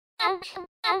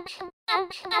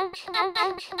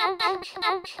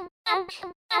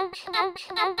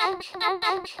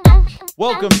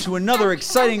Welcome to another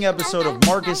exciting episode of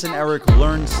Marcus and Eric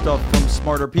Learn Stuff from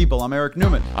Smarter People. I'm Eric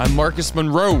Newman. I'm Marcus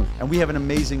Monroe. And we have an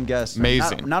amazing guest.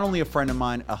 Amazing. Not only a friend of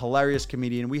mine, a hilarious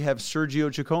comedian, we have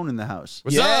Sergio Chacon in the house.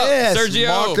 What's up, Sergio?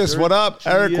 Marcus, what up?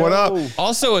 Eric, what up?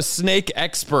 Also a snake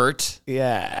expert.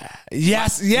 Yeah.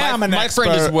 Yes. Yeah, I'm an expert.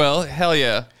 My friend as well. Hell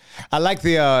yeah. I like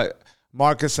the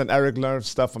Marcus and Eric Learn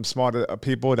Stuff from Smarter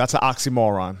People. That's an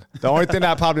oxymoron. The only thing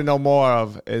that I probably know more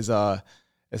of is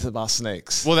it's about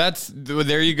snakes. Well,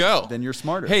 there you go. Then you're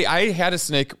smarter. Hey, I had a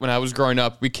snake when I was growing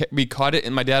up. We caught it,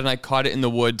 and my dad and I caught it in the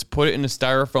woods, put it in a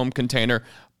styrofoam container,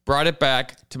 brought it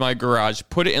back to my garage,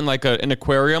 put it in like an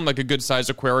aquarium, like a good sized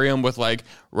aquarium with like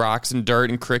rocks and dirt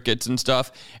and crickets and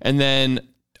stuff. And then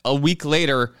a week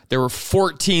later, there were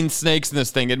 14 snakes in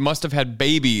this thing. It must have had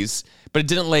babies, but it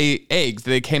didn't lay eggs.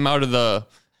 They came out of the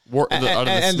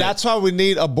and that's why we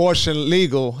need abortion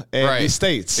legal in these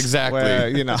states. Exactly. Where,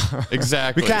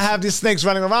 exactly. We can't have these snakes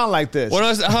running around like this.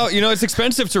 Well, it's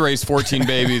expensive to raise 14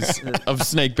 babies of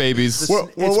snake babies.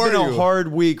 It's been a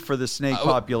hard week for the snake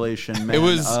population, man. It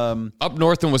was up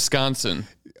north in Wisconsin.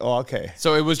 Oh, okay.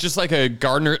 So it was just like a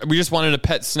gardener. We just wanted a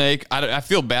pet snake. I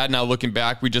feel bad now looking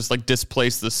back. We just like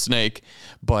displaced the snake.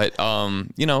 But,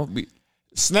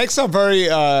 snakes are very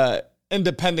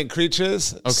independent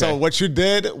creatures. Okay. So what you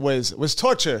did was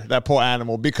torture that poor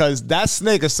animal, because that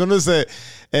snake, as soon as it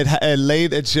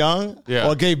laid its young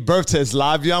or gave birth to its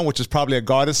live young, which is probably a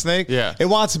garter snake, it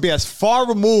wants to be as far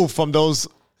removed from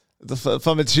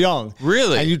its young.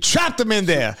 Really? And you trapped them in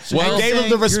there and gave them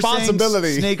the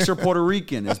responsibility. Snakes are Puerto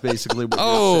Rican is basically what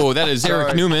you're saying. That is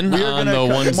Eric Newman on the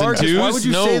ones Marcus, and twos. Why would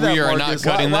you say that, we are Marcus?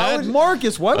 not cutting that.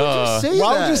 Marcus, why would you say that?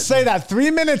 Why would you say that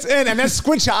 3 minutes in and then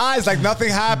squint your eyes like nothing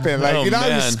happened? Like, how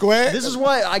you squint? This is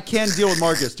why I can't deal with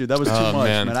Marcus, dude. That was too much,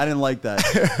 man. I didn't like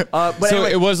that. But so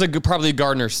anyway, it was probably a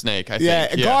gardener snake, I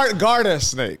think. Garter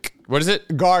snake. What is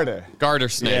it? Garter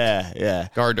snake. Yeah.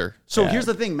 Garter. So here's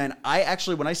the thing, man.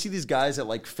 When I see these guys at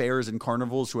like fairs and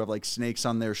carnivals who have like snakes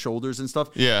on their shoulders and stuff,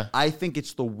 I think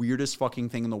it's the weirdest fucking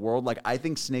thing in the world. Like, I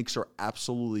think snakes are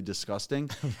absolutely disgusting.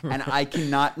 And I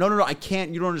cannot, I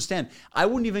can't, you don't understand. I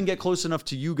wouldn't even get close enough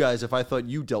to you guys if I thought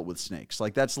you dealt with snakes.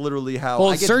 Like, that's literally how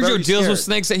I get Sergio very deals with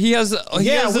scared. snakes. He has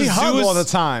we hug all the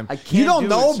time. You don't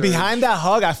know, behind that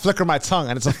hug, I flicker my tongue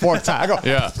and it's a fork time. I go,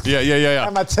 yeah.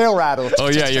 And my tail rattles. Oh,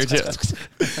 yeah, your tail.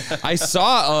 I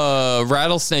saw a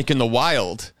rattlesnake in the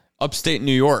wild, upstate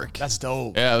New York. That's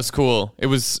dope. Yeah, it was cool.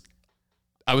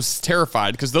 I was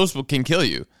terrified because those can kill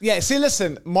you. Yeah, see,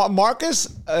 listen,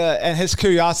 Marcus and his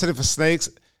curiosity for snakes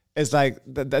is like,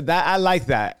 that. I like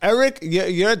that. Eric,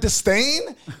 your disdain,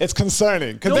 it's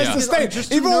concerning. Because there's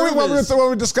disdain. Even when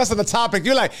we're discussing the topic,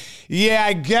 you're like,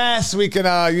 I guess we can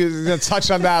touch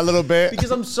on that a little bit.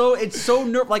 Because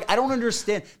like, I don't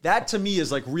understand. That to me is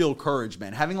like real courage,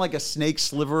 man. Having like a snake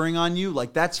slithering on you,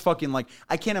 like that's fucking like,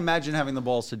 I can't imagine having the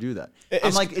balls to do that.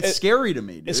 It's scary to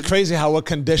me, dude. It's crazy how we're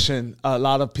conditioned. A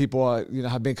lot of people are,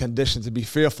 have been conditioned to be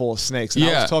fearful of snakes. And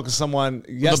I was talking to someone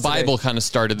yesterday. The Bible kind of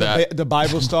started that. The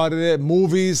Bible started it.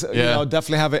 Movies,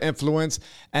 definitely have an influence.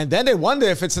 And then they wonder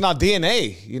if it's in our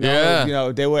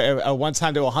DNA. They were at one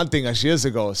time they were hunting us years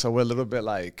ago, so we're a little bit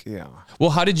like, Well,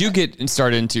 how did you get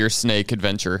started into your snake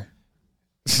adventure?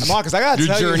 Marcus, I gotta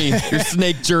tell you, your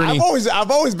snake journey. I've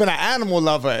always been an animal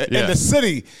lover in the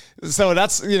city, so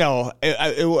that's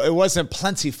it wasn't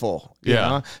plentiful. You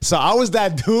know? So I was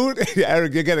that dude.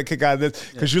 Eric, you're gonna kick out of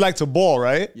this because you like to ball,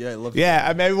 right? Yeah, I love. Yeah,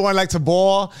 I mean, everyone liked to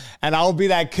ball, and I would be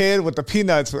that kid with the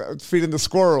peanuts feeding the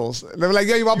squirrels. They were like,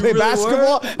 "Yo, you want to play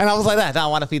basketball?" And I was like, "Nah, I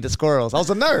want to feed the squirrels." I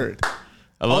was a nerd.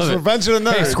 I love it. Revenge of the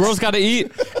Nerds. Hey, squirrels got to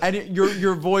eat. And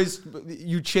your voice,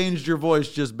 you changed your voice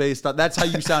just based on, that's how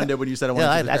you sounded when you said,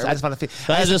 I just want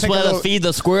to feed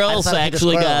the squirrels,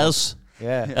 actually, guys.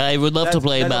 Yeah, I would love to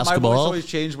play basketball. My voice always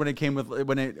changed when it came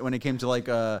to like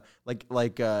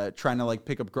trying to like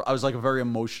pick up girl. I was like a very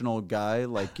emotional guy,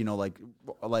 like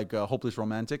hopeless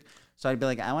romantic. So I'd be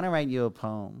like, I want to write you a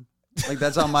poem. Like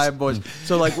that's how my voice.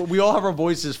 So like we all have our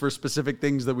voices for specific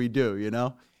things that we do,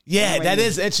 Yeah, that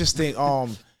is interesting.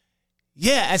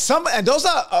 Yeah, and those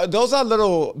are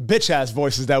little bitch ass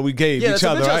voices that we gave each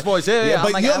other, right? Voice. Yeah.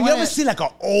 But you ever see like an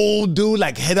old dude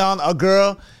like hit on a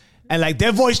girl, and like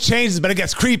their voice changes, but it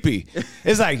gets creepy.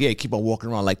 It's like, keep on walking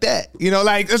around like that,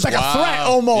 like it's like a threat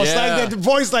almost. Yeah. Like the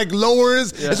voice like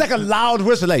lowers. Yeah. It's like a loud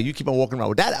whisper, like you keep on walking around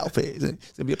with that outfit,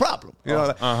 it's gonna be a problem.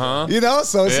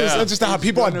 So it's interesting how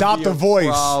people adopt a voice.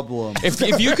 Problem. If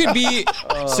you could be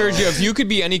Sergio, if you could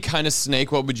be any kind of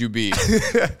snake, what would you be?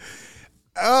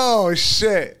 Oh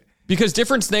shit! Because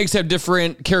different snakes have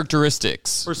different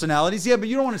characteristics. Personalities, yeah, but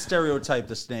you don't want to stereotype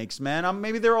the snakes, man.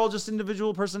 Maybe they're all just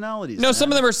individual personalities. No, man. Some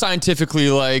of them are scientifically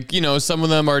some of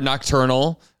them are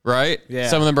nocturnal, right? Yeah.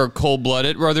 Some of them are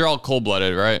cold-blooded. Well, they're all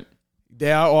cold-blooded, right?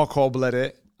 They are all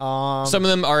cold-blooded. Some of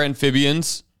them are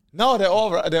amphibians. No, they're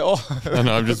all. I know,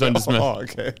 I'm just Oh,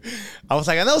 okay. I was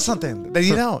like, I know something that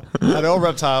you don't. They're all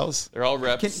reptiles. They're all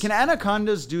reps. Can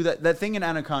anacondas do that thing in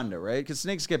Anaconda, right? Because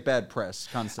snakes get bad press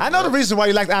constantly. I know the reason why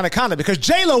you liked Anaconda, because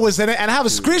J-Lo was in it, and I have a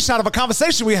screenshot of a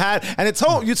conversation we had, and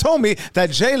you told me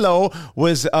that J-Lo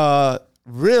was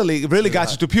really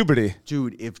got you through puberty.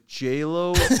 Dude, if J-Lo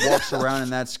walks around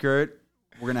in that skirt,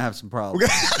 we're going to have some problems.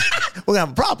 We're going to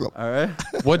have a problem. All right?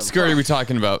 What skirt are we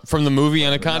talking about? From the movie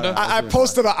Anaconda? I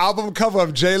posted an album cover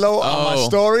of J-Lo on my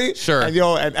story. Sure.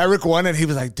 And Eric won, and he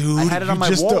was like, dude. I had it on my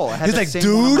wall. He's like,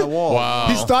 dude. Wow.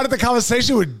 He started the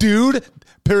conversation with, dude,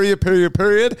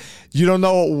 period. You don't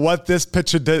know what this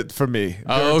picture did for me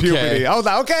during puberty. I was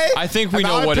like, okay. I think we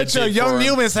know what it did for a young him.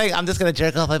 Newman saying, I'm just going to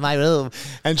jerk off in my room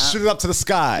and shoot it up to the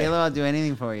sky. J-Lo, I'll do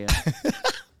anything for you.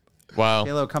 Wow.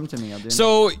 J-Lo, come to me. I'll do anything.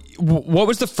 So, what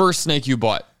was the first snake you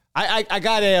bought? I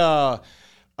got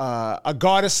a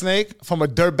garter snake from a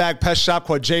dirtbag pet shop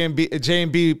called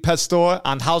J&B Pet Store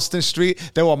on Houston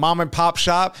Street. They were a mom and pop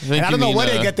shop. And I don't know where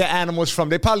they get their animals from.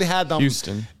 They probably had them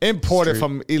imported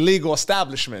from illegal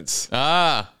establishments.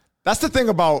 Ah. That's the thing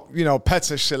about,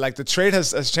 pets and shit. Like, the trade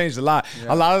has changed a lot.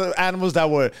 Yeah. A lot of the animals that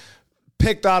were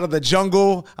picked out of the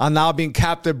jungle are now being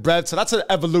captive bred. So that's an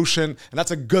evolution, and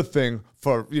that's a good thing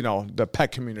for, the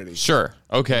pet community. Sure.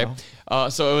 Okay.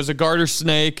 So it was a garter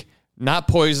snake, not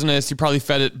poisonous. You probably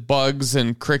fed it bugs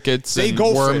and crickets and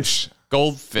worms.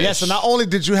 Goldfish. Yeah, so not only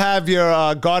did you have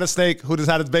your garter snake who just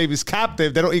had its babies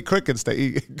captive, they don't eat crickets, they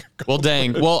eat Well,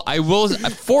 dang. Well, I will,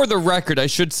 for the record, I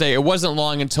should say, it wasn't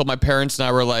long until my parents and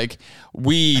I were like,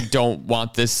 we don't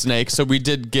want this snake. So we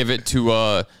did give it to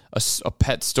a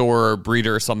pet store or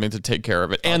breeder or something to take care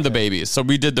of it and the babies. So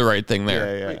we did the right thing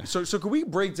there. Yeah. Wait, so could we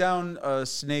break down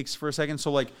snakes for a second?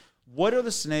 So, what are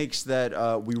the snakes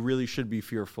that we really should be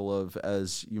fearful of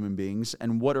as human beings,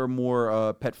 and what are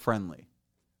more pet friendly?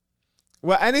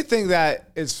 Well, anything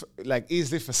that is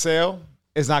easily for sale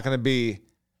is not going to be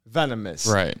venomous,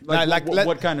 right?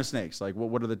 What kind of snakes? Like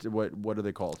what are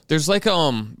they called? There's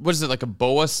what is it, like a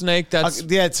boa snake? That's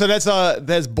So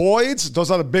there's boids.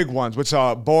 Those are the big ones, which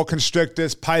are boa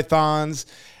constrictors, pythons,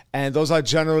 and those are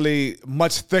generally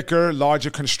much thicker,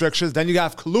 larger constrictors. Then you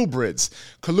have colubrids.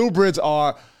 Colubrids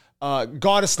are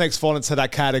garter snakes fall into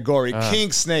that category.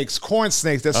 King snakes, corn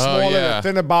snakes. They're smaller, they're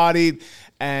thinner bodied,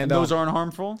 and those aren't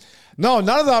harmful. No,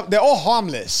 none of them. They're all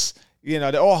harmless.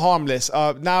 They're all harmless.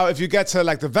 Now, if you get to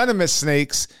the venomous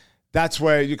snakes, that's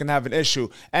where you can have an issue.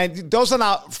 And those are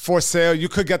not for sale. You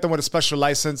could get them with a special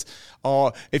license,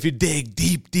 or if you dig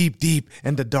deep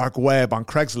in the dark web on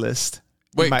Craigslist.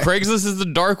 Wait, Craigslist is the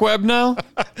dark web now?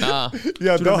 Nah.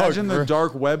 Yeah, imagine the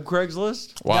dark web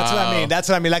Craigslist. Wow. That's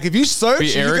what I mean. Like, if you search,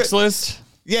 be Eric's list.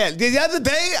 Yeah, the other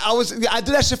day I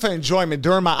did that shit for enjoyment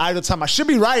during my idle time. I should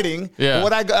be writing. Yeah.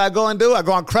 But what I go and do, I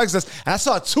go on Craigslist and I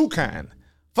saw a toucan.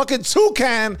 Fucking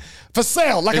toucan for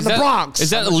sale, in the Bronx. Is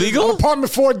that illegal?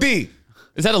 Apartment 4D.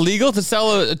 Is that illegal to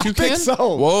sell a toucan? I think so.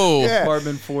 Whoa. Yeah.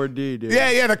 Apartment 4D, dude.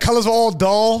 Yeah, the colors were all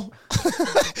dull.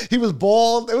 He was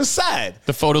bald. It was sad.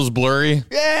 The photo's blurry.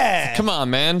 Yeah. Come on,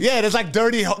 man. Yeah, there's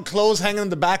dirty clothes hanging in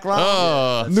the background.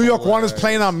 Oh, New York One is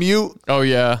playing on mute. Oh,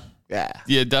 yeah.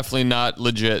 Yeah, definitely not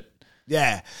legit.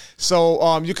 Yeah.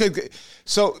 So you could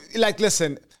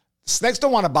listen, snakes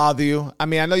don't want to bother you. I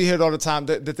mean, I know you hear it all the time.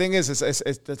 The thing is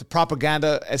the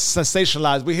propaganda is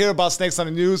sensationalized. We hear about snakes on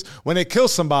the news when they kill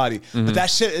somebody, but that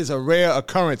shit is a rare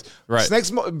occurrence. Right.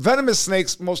 Venomous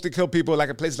snakes mostly kill people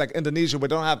in places like Indonesia where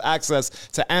they don't have access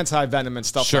to anti-venom and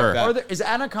stuff like that. Is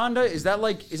Anaconda, is that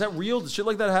real? Does shit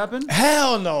like that happen?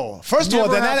 Hell no. First of all,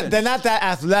 they're not that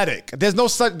athletic. There's no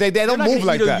such, they don't move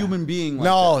like that. A human being like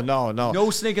that. No. No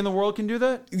snake in the world can do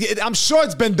that? I'm sure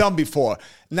it's been done before.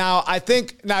 Now,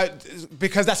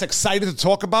 because that's exciting to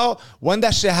talk about, when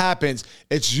that shit happens,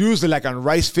 it's usually on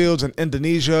rice fields in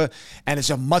Indonesia, and it's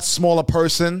a much smaller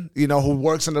person, who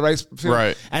works in the rice field.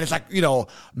 Right. And it's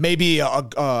maybe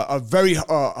a very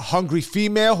hungry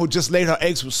female who just laid her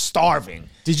eggs, was starving.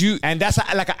 Did you? And that's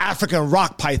like an African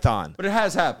rock python. But it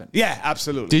has happened. Yeah,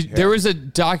 absolutely. There was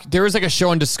like a show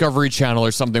on Discovery Channel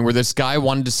or something where this guy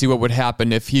wanted to see what would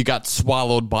happen if he got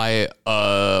swallowed by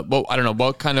I don't know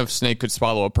what kind of snake could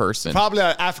swallow a person. Probably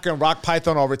an African rock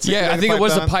python or reticulated Yeah, I think python. it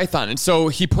was a python. And so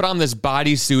he put on this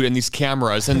bodysuit and these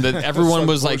cameras, and everyone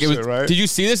was like, bullshit, right? Did you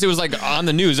see this? It was like on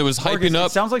the news. It was hyping up.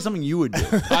 It sounds like something you would do.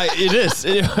 It is.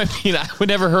 I mean, I would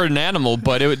never hurt an animal,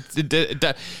 but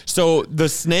so the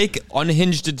snake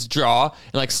unhinged its jaw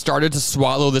and like started to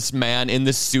swallow this man in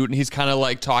this suit, and he's kind of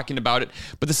like talking about it.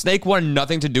 But the snake wanted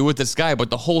nothing to do with this guy, but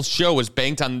the whole show was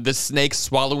banked on this snake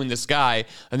swallowing this guy,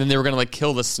 and then they were gonna like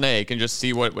kill the snake and just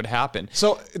see what would happen.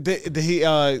 So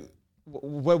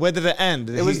where did it end?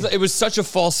 It was such a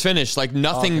false finish. Like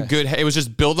nothing good. It was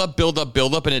just build up,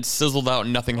 and it sizzled out,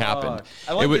 and nothing happened.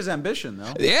 I like his ambition,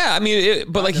 though. Yeah, I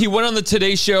mean, but like he went on the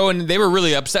Today Show, and they were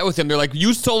really upset with him. They're like,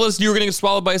 "You told us you were going to get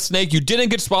swallowed by a snake. You didn't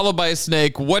get swallowed by a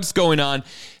snake. What's going on?"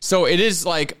 So it is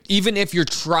like, even if you're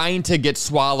trying to get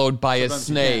swallowed by a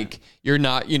snake, you're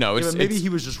not. You know, maybe he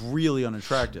was just really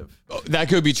unattractive. That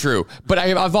could be true. But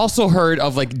I've also heard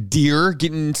of like deer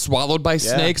getting swallowed by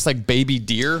snakes, like baby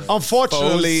deer.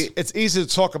 Unfortunately, it's easy to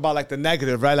talk about like the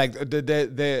negative, right? Like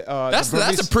that's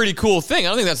a pretty cool thing. I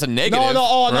don't think that's a negative.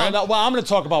 No. Right? Well, I'm going to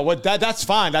talk about what that's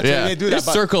fine. That's yeah. they do that.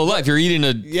 It's circle of life. You're eating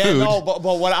a food. No,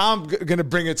 but what I'm going to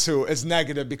bring it to is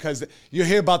negative because you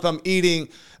hear about them eating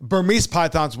Burmese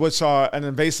pythons, which are an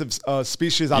invasive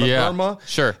species out of Burma.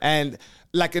 Sure. And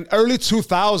like in early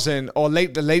 2000 or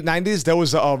the late 90s, there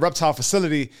was a reptile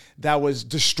facility that was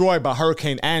destroyed by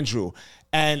Hurricane Andrew.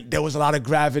 And there was a lot of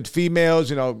gravid females,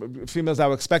 females that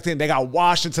were expecting. They got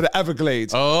washed into the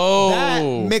Everglades. Oh.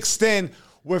 That mixed in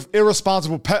with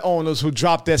irresponsible pet owners who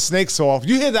dropped their snakes off.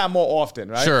 You hear that more often,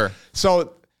 right? Sure.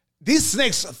 So these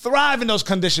snakes thrive in those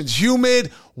conditions: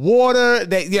 humid, water,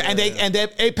 and they're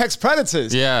apex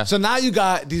predators. Yeah. So now you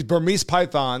got these Burmese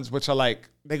pythons, which are like,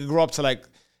 they can grow up to like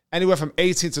anywhere from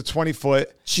 18 to 20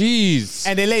 foot. Jeez.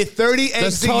 And they lay 30 eggs a year.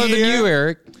 That's taller than you,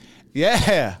 Eric.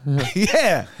 Yeah.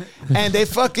 Yeah. And they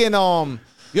fucking,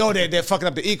 they're fucking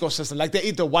up the ecosystem. Like they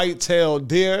eat the white-tailed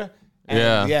deer.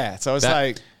 Yeah. So it's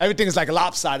like, everything is like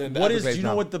lopsided. Do you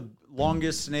know what the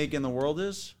longest snake in the world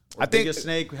is? Or biggest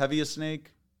snake, heaviest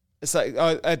snake? It's like,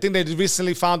 I think they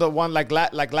recently found one like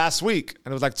last week,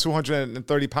 and it was like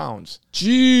 230 pounds.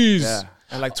 Jeez. Yeah.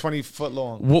 And like 20 foot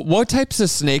long. What types of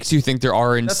snakes do you think there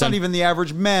are in? That's not even the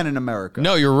average man in America.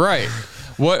 No, you're right.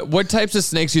 What types of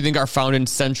snakes do you think are found in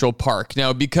Central Park?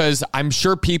 Now, because I'm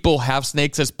sure people have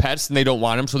snakes as pets and they don't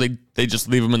want them, so they just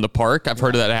leave them in the park. I've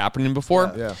heard of that happening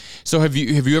before. Yeah. So have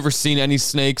you ever seen any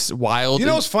snakes wild? You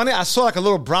know what's funny? I saw like a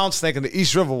little brown snake in the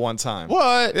East River one time.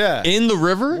 What? Yeah. In the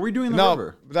river? What were you doing in the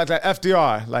river? Like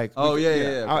FDR. Like,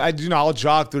 yeah. I'll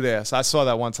jog through there. So I saw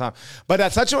that one time. But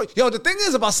at Central, the thing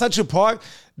is about Central Park,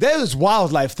 there's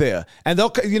wildlife there. And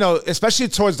they'll, especially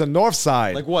towards the north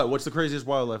side. Like what? What's the craziest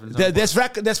wildlife in Central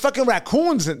Park? There's fucking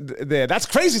raccoons there. That's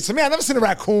crazy to me. I've never seen a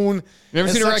raccoon. You ever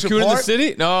seen a raccoon in the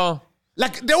city? No.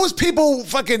 Like there was people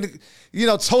fucking,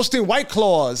 toasting White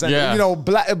Claws and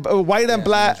white and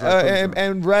black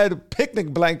and red picnic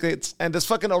blankets, and this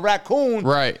fucking a raccoon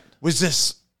was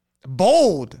just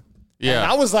bold. Yeah,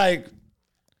 and I was like,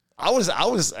 I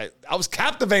was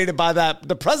captivated by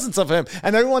the presence of him,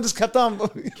 and everyone just kept on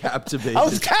captivated. I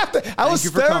was captivated. I was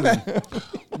staring at him.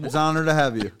 It's an honor to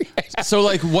have you. So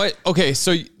like what? Okay,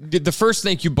 so the first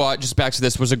snake you bought, just back to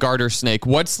this, was a garter snake.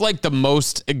 What's like the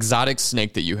most exotic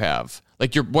snake that you have?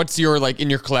 Like what's your like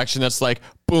in your collection that's like,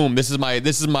 boom, this is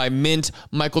my mint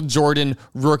Michael Jordan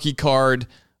rookie card.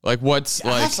 Like what's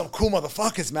I have some cool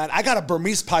motherfuckers, man. I got a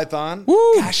Burmese python.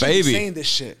 Woo, Gosh, baby. I'm saying this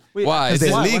shit. Why? It's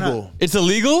illegal. It's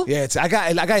illegal? Yeah, I got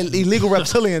illegal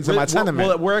reptilians in my tenement.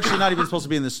 Well, we're actually not even supposed to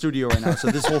be in the studio right now, so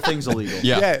this whole thing's illegal.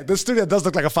 Yeah, this studio does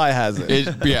look like a fire hazard.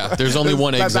 There's only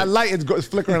one exit. That light is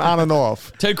flickering on and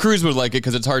off. Ted Cruz would like it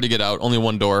because it's hard to get out. Only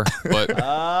one door. But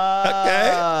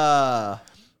okay.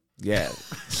 Yeah.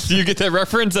 Do you get that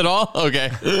reference at all? Okay.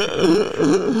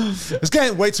 It's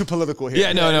getting way too political here.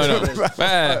 Yeah, no.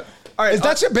 All right, is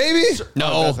that your baby?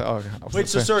 No. Wait,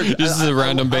 so Serge, this is a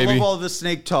random baby. I love all this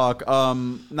snake talk.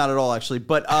 Not at all, actually.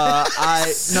 But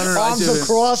I arms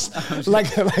across like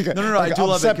I do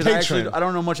love it because I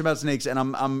don't know much about snakes,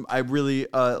 and I really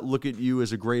look at you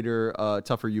as a greater,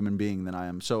 tougher human being than I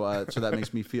am. So that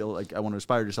makes me feel like I want to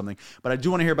aspire to something. But I do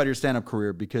want to hear about your stand-up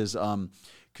career because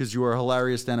you are a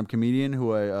hilarious stand-up comedian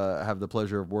who I have the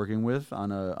pleasure of working with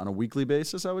on a weekly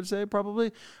basis, I would say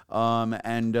probably.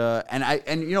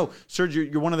 Serge,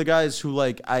 you're one of the guys who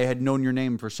like I had known your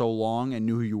name for so long and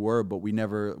knew who you were, but we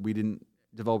didn't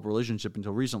develop a relationship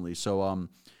until recently. So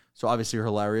So obviously you're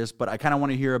hilarious, but I kind of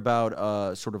want to hear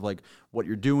about sort of like what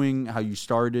you're doing, how you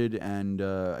started, and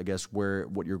I guess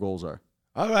what your goals are.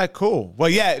 All right, cool. Well,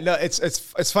 yeah, no,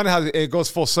 it's funny how it goes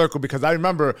full circle because I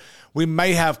remember we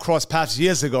may have crossed paths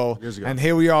years ago, and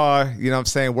here we are, you know what I'm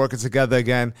saying, working together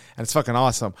again, and it's fucking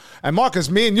awesome. And Marcus,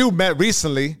 me and you met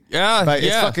recently. Yeah,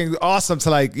 It's fucking awesome to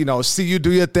like, you know, see you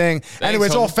do your thing. Thanks, anyway,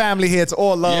 it's all family here. It's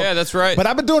all love. Yeah, that's right. But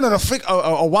I've been doing it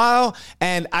a while,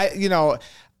 and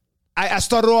I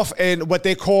started off in what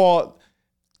they call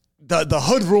the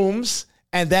hood rooms,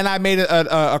 and then I made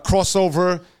a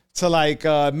crossover to like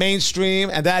mainstream,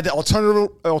 and then I did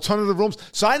alternative rooms.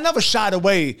 So I never shied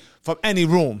away from any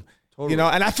room, totally. You know.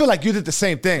 And I feel like you did the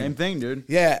same thing. Same thing, dude.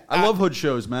 Yeah, I love hood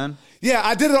shows, man. Yeah,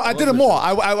 I did it more.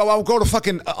 I would go to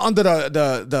fucking under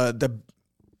the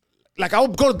like I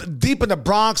would go deep in the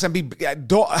Bronx and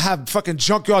have fucking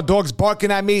junkyard dogs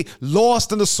barking at me,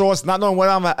 lost in the sauce, not knowing where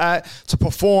I'm at to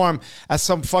perform at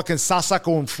some fucking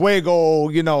Sasaco and Fuego,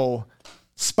 you know,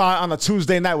 spot on a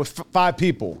Tuesday night with 5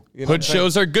 people. You know Hood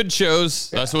shows are good shows.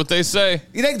 That's what they say.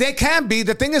 They can be.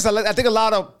 The thing is, I think a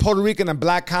lot of Puerto Rican and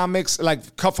black comics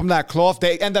like cut from that cloth.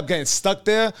 They end up getting stuck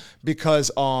there because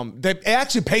it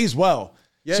actually pays well.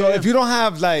 Yeah, so if you don't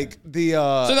have like the...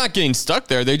 So they're not getting stuck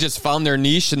there. They just found their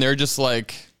niche and they're just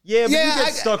like... Yeah, but you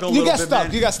get stuck a little bit,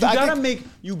 man. You got stuck.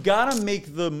 You gotta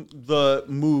make the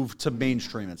move to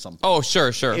mainstream at some point. Oh,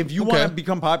 sure. If you want to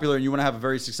become popular and you want to have a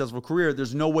very successful career,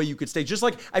 there's no way you could stay. Just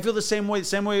like I feel the same way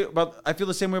about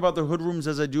the hood rooms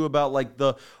as I do about like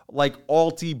the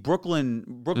alty Brooklyn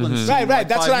scene. Right.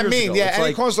 That's what I mean. Ago. Yeah,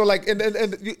 and also like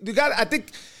and you got. I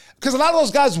think. Because a lot of those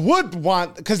guys would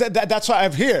want, because that's what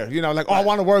I've heard, you know, like, I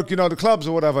want to work, you know, the clubs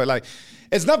or whatever. Like,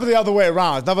 it's never the other way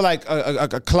around. It's never like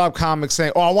a club comic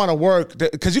saying, I want to work.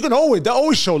 Because they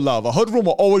always show love. A hood room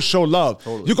will always show love.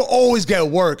 Totally. You can always get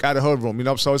work at a hood room, you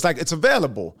know? So it's like, it's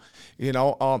available, you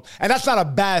know? And that's not a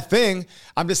bad thing.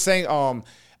 I'm just saying,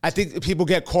 I think people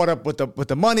get caught up with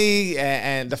the money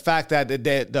and the fact that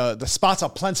the spots are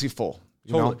plentiful.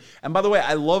 Totally. And by the way,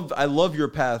 I love your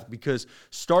path because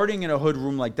starting in a hood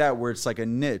room like that where it's like a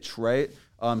niche, right?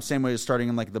 Same way as starting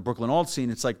in like the Brooklyn alt scene,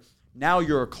 it's like now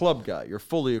you're a club guy. You're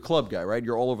fully a club guy, right?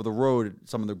 You're all over the road at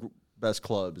some of the best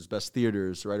clubs, best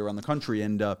theaters right around the country.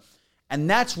 And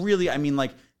that's really, I mean,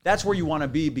 like, that's where you want to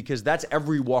be because that's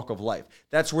every walk of life.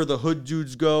 That's where the hood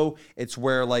dudes go. It's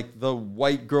where like the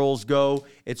white girls go.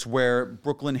 It's where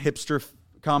Brooklyn hipster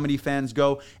comedy fans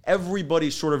go.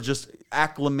 Everybody sort of just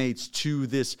acclimates to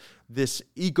this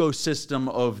ecosystem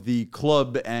of the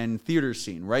club and theater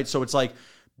scene, right? So it's like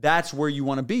that's where you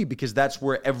want to be because that's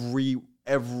where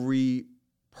every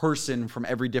person from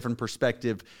every different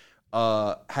perspective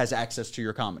has access to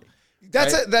your comedy.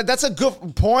 That's a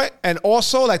good point. And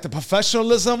also like the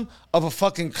professionalism of a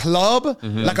fucking club,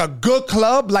 like a good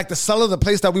club, like the Cellar, the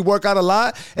place that we work out a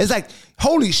lot. It's like,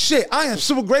 holy shit, I am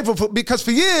super grateful because for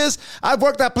years I've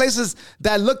worked at places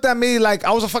that looked at me like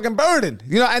I was a fucking burden,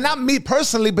 you know, and not me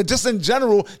personally, but just in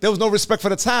general, there was no respect for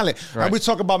the talent. Right. And we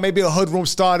talk about maybe a hood room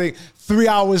starting 3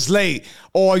 hours late,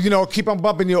 or, you know, keep on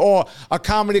bumping you, or a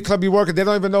comedy club you work at, they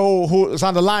don't even know who's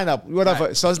on the lineup, whatever.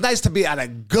 Right. So it's nice to be at a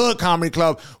good comedy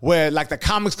club where like the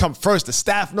comics come first, the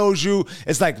staff knows you,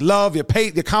 it's like love, you're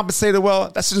paid, you're compensated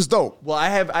well. That's just dope. Well, I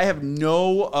have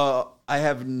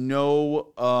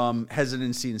no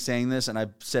hesitancy in saying this, and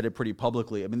I've said it pretty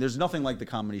publicly. I mean, there's nothing like the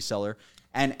Comedy Cellar,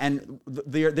 and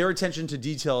their attention to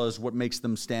detail is what makes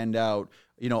them stand out,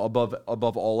 you know,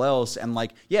 above all else. And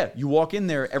like, yeah, you walk in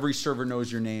there, every server knows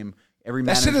your name, every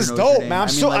manager knows your name. That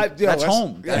shit is dope, man. That's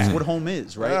home. Yeah. That's what home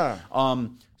is, right? Yeah.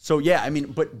 So yeah, I mean,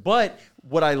 but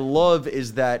what I love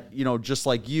is that, you know, just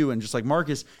like you and just like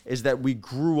Marcus, is that we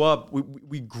grew up,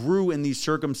 we grew in these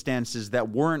circumstances that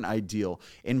weren't ideal,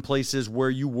 in places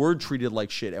where you were treated like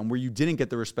shit and where you didn't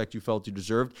get the respect you felt you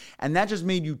deserved. And that just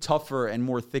made you tougher and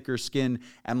more thicker skin.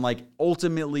 And like,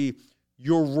 ultimately,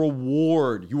 you are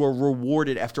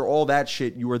rewarded after all that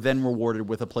shit. You are then rewarded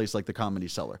with a place like the Comedy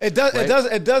Cellar. It does, right?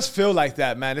 It does feel like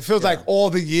that, man. It feels like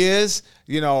all the years,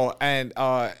 you know, and,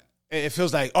 it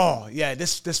feels like, oh yeah,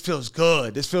 this feels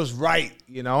good. This feels right,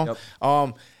 you know?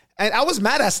 Yep. And I was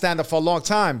mad at stand-up for a long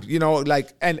time, you know,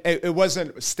 like, and it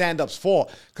wasn't stand-up's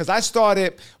fault. Because I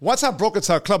started, once I broke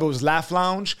into a club, it was Laugh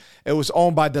Lounge. It was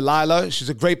owned by Delilah. She's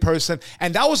a great person.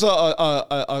 And that was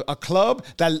a club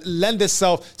that lent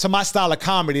itself to my style of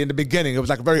comedy in the beginning. It was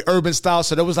like a very urban style.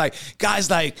 So there was like guys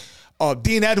like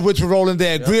Dean Edwards were rolling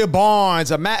there, Greer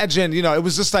Barnes, Imagine, you know, it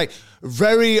was just like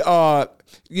very...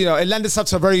 you know, it lent itself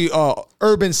to a very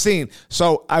urban scene.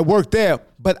 So I worked there.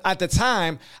 But at the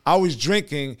time, I was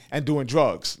drinking and doing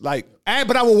drugs. But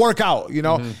I would work out, you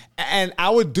know. And I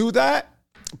would do that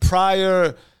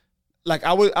prior like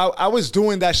I was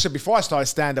doing that shit before I started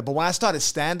stand-up, but when I started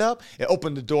stand-up, it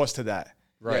opened the doors to that.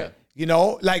 Right. Yeah. You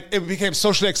know, like it became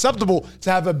socially acceptable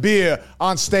to have a beer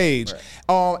on stage.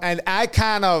 Right. And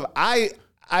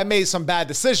I made some bad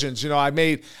decisions. You know, I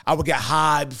would get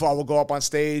high before I would go up on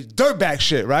stage. Dirtbag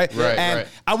shit, right? Right, and right.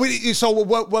 I would, so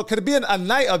what could it be a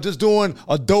night of just doing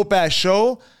a dope ass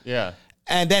show? Yeah.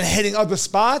 And then hitting other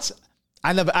spots?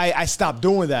 I stopped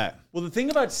doing that. Well, the thing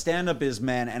about stand-up is,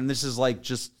 man, and this is like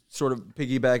just sort of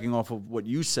piggybacking off of what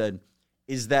you said,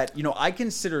 is that, you know, I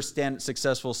consider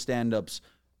successful stand-ups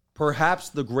perhaps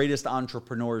the greatest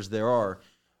entrepreneurs there are,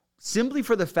 simply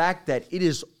for the fact that it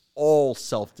is all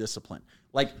self-discipline.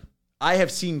 Like, I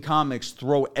have seen comics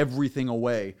throw everything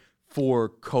away for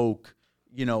coke,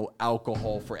 you know,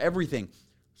 alcohol, for everything.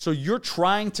 So you're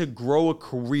trying to grow a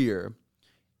career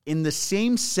in the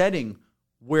same setting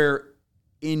where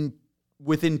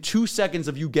within 2 seconds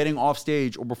of you getting off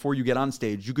stage or before you get on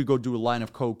stage, you could go do a line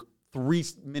of coke 3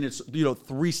 minutes,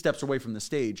 3 steps away from the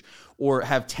stage, or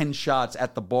have 10 shots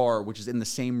at the bar, which is in the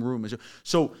same room as you.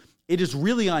 So it is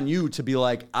really on you to be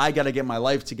like, I got to get my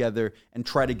life together and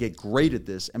try to get great at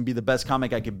this and be the best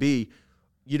comic I could be,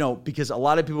 you know, because a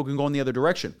lot of people can go in the other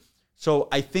direction. So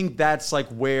I think that's like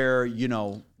where, you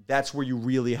know, that's where you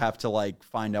really have to like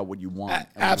find out what you want.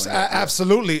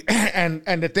 Absolutely. And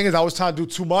the thing is, I was trying to do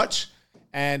too much,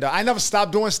 and I never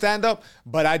stopped doing stand-up,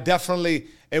 but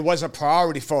it was a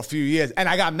priority for a few years. And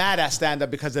I got mad at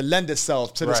stand-up because it lent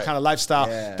itself to this kind of lifestyle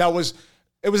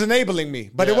it was enabling me.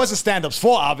 But it wasn't stand-up's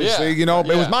fault, obviously, you know,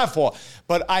 but it was my fault.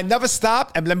 But I never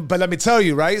stopped, but let me tell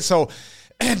you, right? So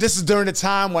this is during the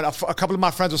time when a couple of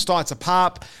my friends were starting to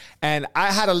pop, and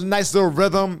I had a nice little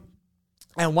rhythm.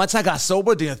 And once I got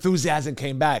sober, the enthusiasm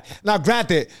came back. Now,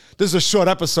 granted, this is a short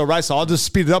episode, right? So I'll just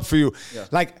speed it up for you. Yeah.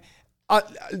 Like,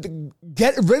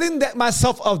 ridding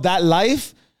myself of that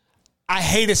life, I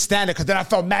hated stand-up because then I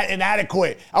felt mad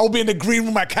inadequate. I would be in the green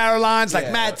room at Caroline's, like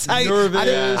mad tight. Nervous.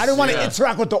 I didn't want to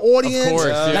interact with the audience. Of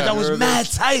course, like I was nervous. mad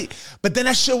tight. But then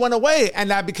that shit went away, and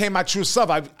that became my true self.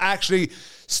 I actually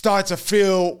started to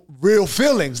feel real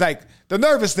feelings, like the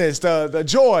nervousness, the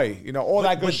joy, you know, all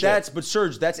that good shit. But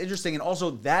Serge, that's interesting. And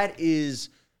also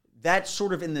that's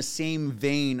sort of in the same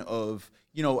vein of,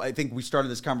 you know, I think we started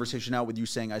this conversation out with you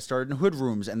saying I started in hood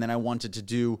rooms, and then I wanted to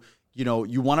do, you know,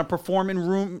 you want to perform in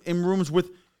rooms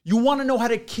with, you want to know how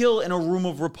to kill in a room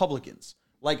of Republicans.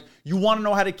 Like, you want to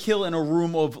know how to kill in a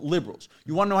room of liberals.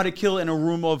 You want to know how to kill in a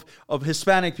room of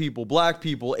Hispanic people, black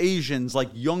people, Asians, like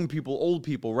young people, old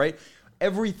people, right?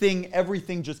 Everything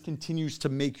just continues to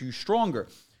make you stronger.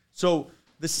 So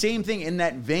the same thing in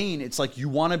that vein, it's like you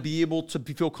want to be able to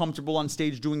feel comfortable on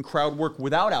stage doing crowd work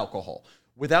without alcohol,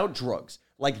 without drugs.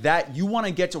 Like that, you want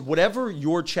to get to whatever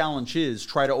your challenge is,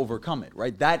 try to overcome it,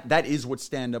 right? That is what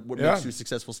stand-up, makes you a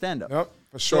successful stand-up. Yep,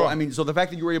 for sure. So, I mean, so the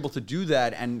fact that you were able to do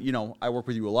that, and, you know, I work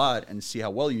with you a lot and see how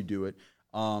well you do it,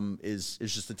 is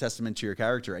just a testament to your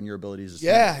character and your abilities.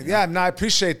 As No, I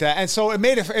appreciate that. And so it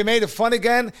made it fun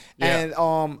again. Yeah.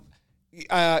 And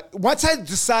once I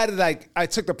decided, like, I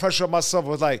took the pressure off myself,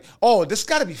 was like, oh, this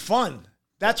got to be fun.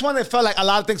 That's when it felt like a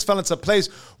lot of things fell into place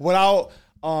without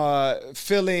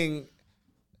feeling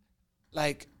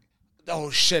like, oh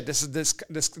shit,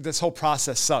 this whole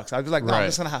process sucks. I was like, no, I'm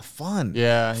just gonna have fun. Fun.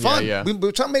 Yeah.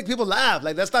 We're trying to make people laugh.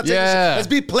 Like, let's not take this. Let's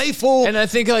be playful. And I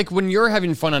think, like, when you're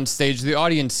having fun on stage, the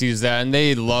audience sees that and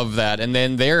they love that, and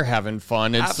then they're having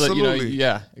fun. It's Absolutely.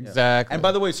 Exactly. And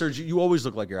by the way, Serge, you always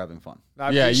look like you're having fun.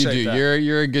 Yeah, you do. That.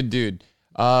 You're a good dude.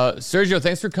 Sergio,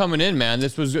 thanks for coming in, man.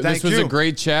 This was a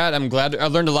great chat. I'm glad I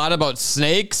learned a lot about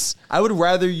snakes. I would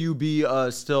rather you be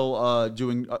still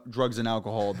doing drugs and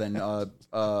alcohol than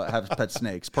have pet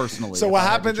snakes, personally. So what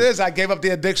happened is I gave up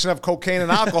the addiction of cocaine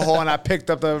and alcohol, and I picked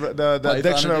up the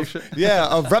addiction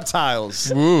of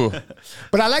reptiles. Ooh.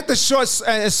 But I like the short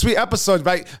and sweet episodes.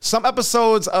 Right? Some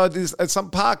episodes, some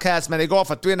podcasts, man, they go off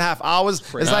for 3.5 hours.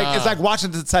 It's like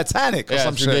watching the Titanic or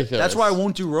some shit. Ridiculous. That's why I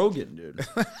won't do Rogan, dude.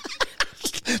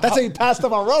 That's how you passed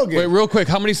up on Rogan. Wait, real quick,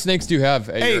 how many snakes do you have?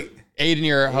 8. 8 in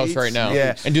your house right now.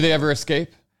 Yeah. And do they ever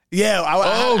escape? Yeah,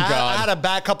 God. I had a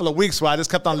bad couple of weeks where I just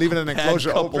kept on leaving an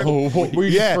enclosure open.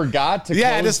 We just forgot to close?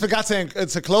 Yeah, I just forgot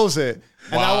to close it.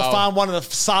 And I would find one in the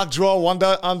sock drawer, one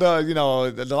under you know,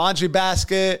 the laundry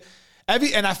basket.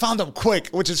 And I found them quick,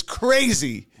 which is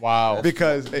crazy. Wow.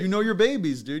 Because you know your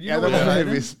babies, dude. You know your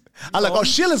babies. I'm like,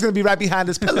 Sheila's going to be right behind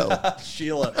this pillow.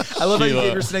 Sheila. I love how you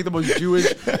gave your snake the most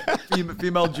Jewish,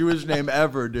 female Jewish name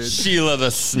ever, dude. Sheila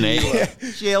the snake.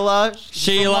 Sheila.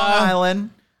 From Long Island.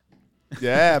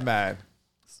 Yeah, man.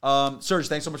 Serge,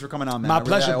 thanks so much for coming on, man. My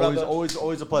pleasure, brother.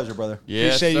 Always a pleasure, brother.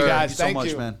 Yes, appreciate you guys. Thank you so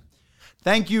much, you. man.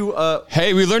 Thank you.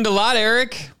 Hey, we learned a lot,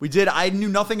 Eric. We did. I knew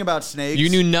nothing about snakes. You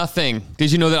knew nothing.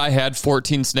 Did you know that I had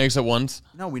 14 snakes at once?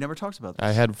 No, we never talked about that.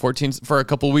 I had 14 for a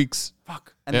couple weeks.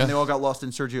 Fuck. And then they all got lost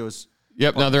in Sergio's.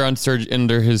 Yep, now they're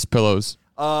under his pillows.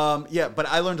 Yeah, but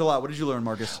I learned a lot. What did you learn,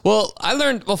 Marcus? Well,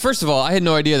 first of all, I had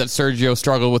no idea that Sergio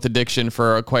struggled with addiction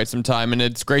for quite some time, and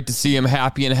it's great to see him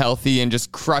happy and healthy and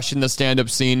just crushing the stand-up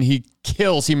scene. He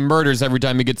murders every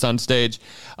time he gets on stage.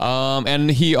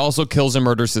 And he also kills and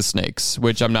murders his snakes,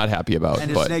 which I'm not happy about. And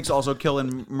his snakes also kill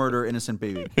and murder innocent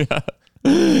baby.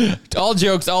 All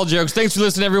jokes. Thanks for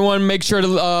listening, everyone. Make sure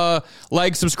to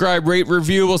like, subscribe, rate,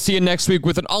 review. We'll see you next week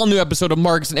with an all-new episode of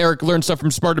Marcus and Eric Learn Stuff from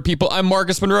Smarter People. I'm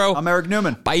Marcus Monroe. I'm Eric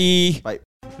Newman. Bye.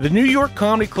 The New York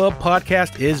Comedy Club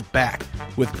podcast is back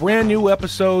with brand new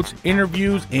episodes,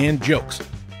 interviews, and jokes.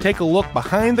 Take a look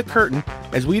behind the curtain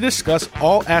as we discuss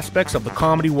all aspects of the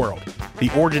comedy world. The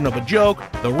origin of a joke,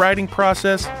 the writing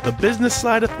process, the business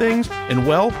side of things, and,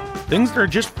 well, things that are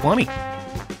just funny.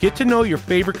 Get to know your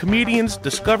favorite comedians,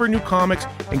 discover new comics,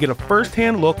 and get a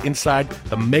first-hand look inside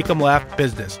the Make 'em Laugh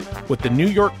business with the New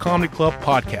York Comedy Club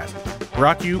podcast,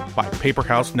 brought to you by Paper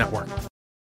House Network.